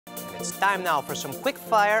It's time now for some quick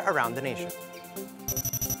fire around the nation.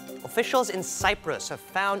 Officials in Cyprus have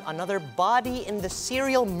found another body in the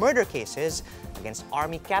serial murder cases against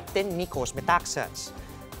Army Captain Nikos Metaxas.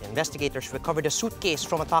 The investigators recovered a suitcase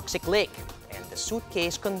from a toxic lake, and the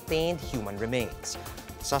suitcase contained human remains.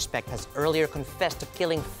 The suspect has earlier confessed to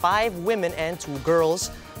killing 5 women and 2 girls.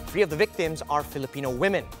 3 of the victims are Filipino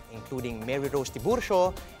women, including Mary Rose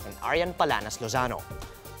Tiburcio and Arian Palanas Lozano.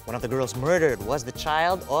 One of the girls murdered was the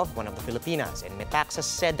child of one of the Filipinas, and Metaxas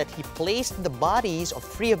said that he placed the bodies of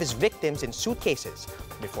 3 of his victims in suitcases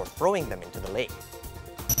before throwing them into the lake.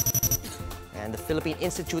 And the Philippine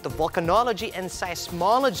Institute of Volcanology and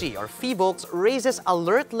Seismology, or Phivolcs, raises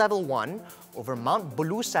Alert Level 1 over Mount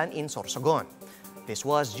Bulusan in Sorsogon. This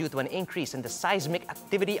was due to an increase in the seismic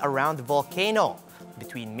activity around the volcano.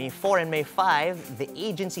 Between May 4 and May 5, the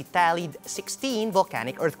agency tallied 16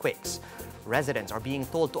 volcanic earthquakes. Residents are being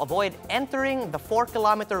told to avoid entering the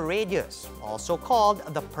 4-kilometer radius, also called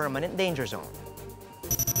the permanent danger zone.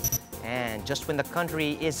 And just when the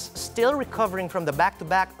country is still recovering from the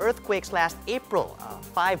back-to-back earthquakes last April, a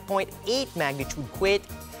 5.8 magnitude quake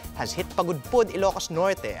has hit Pagudpud, Ilocos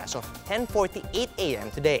Norte as of 10:48 a.m.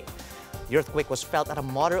 today. The earthquake was felt at a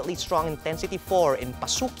moderately strong intensity 4 in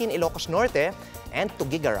Pasukin, Ilocos Norte, and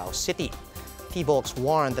Tuguegarao City. Phivolcs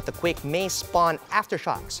warned that the quake may spawn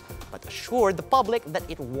aftershocks, but assured the public that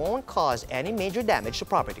it won't cause any major damage to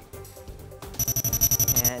property.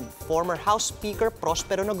 And former House Speaker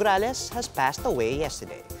Prospero Nograles has passed away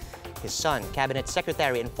yesterday. His son, Cabinet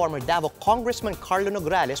Secretary and former Davao Congressman Carlo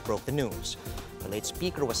Nograles broke the news. The late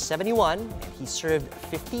speaker was 71 and he served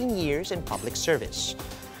 15 years in public service.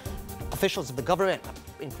 Officials of the government,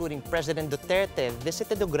 including President Duterte,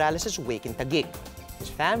 visited Nograles' wake in Taguig. His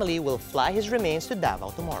family will fly his remains to Davao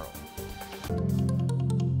tomorrow.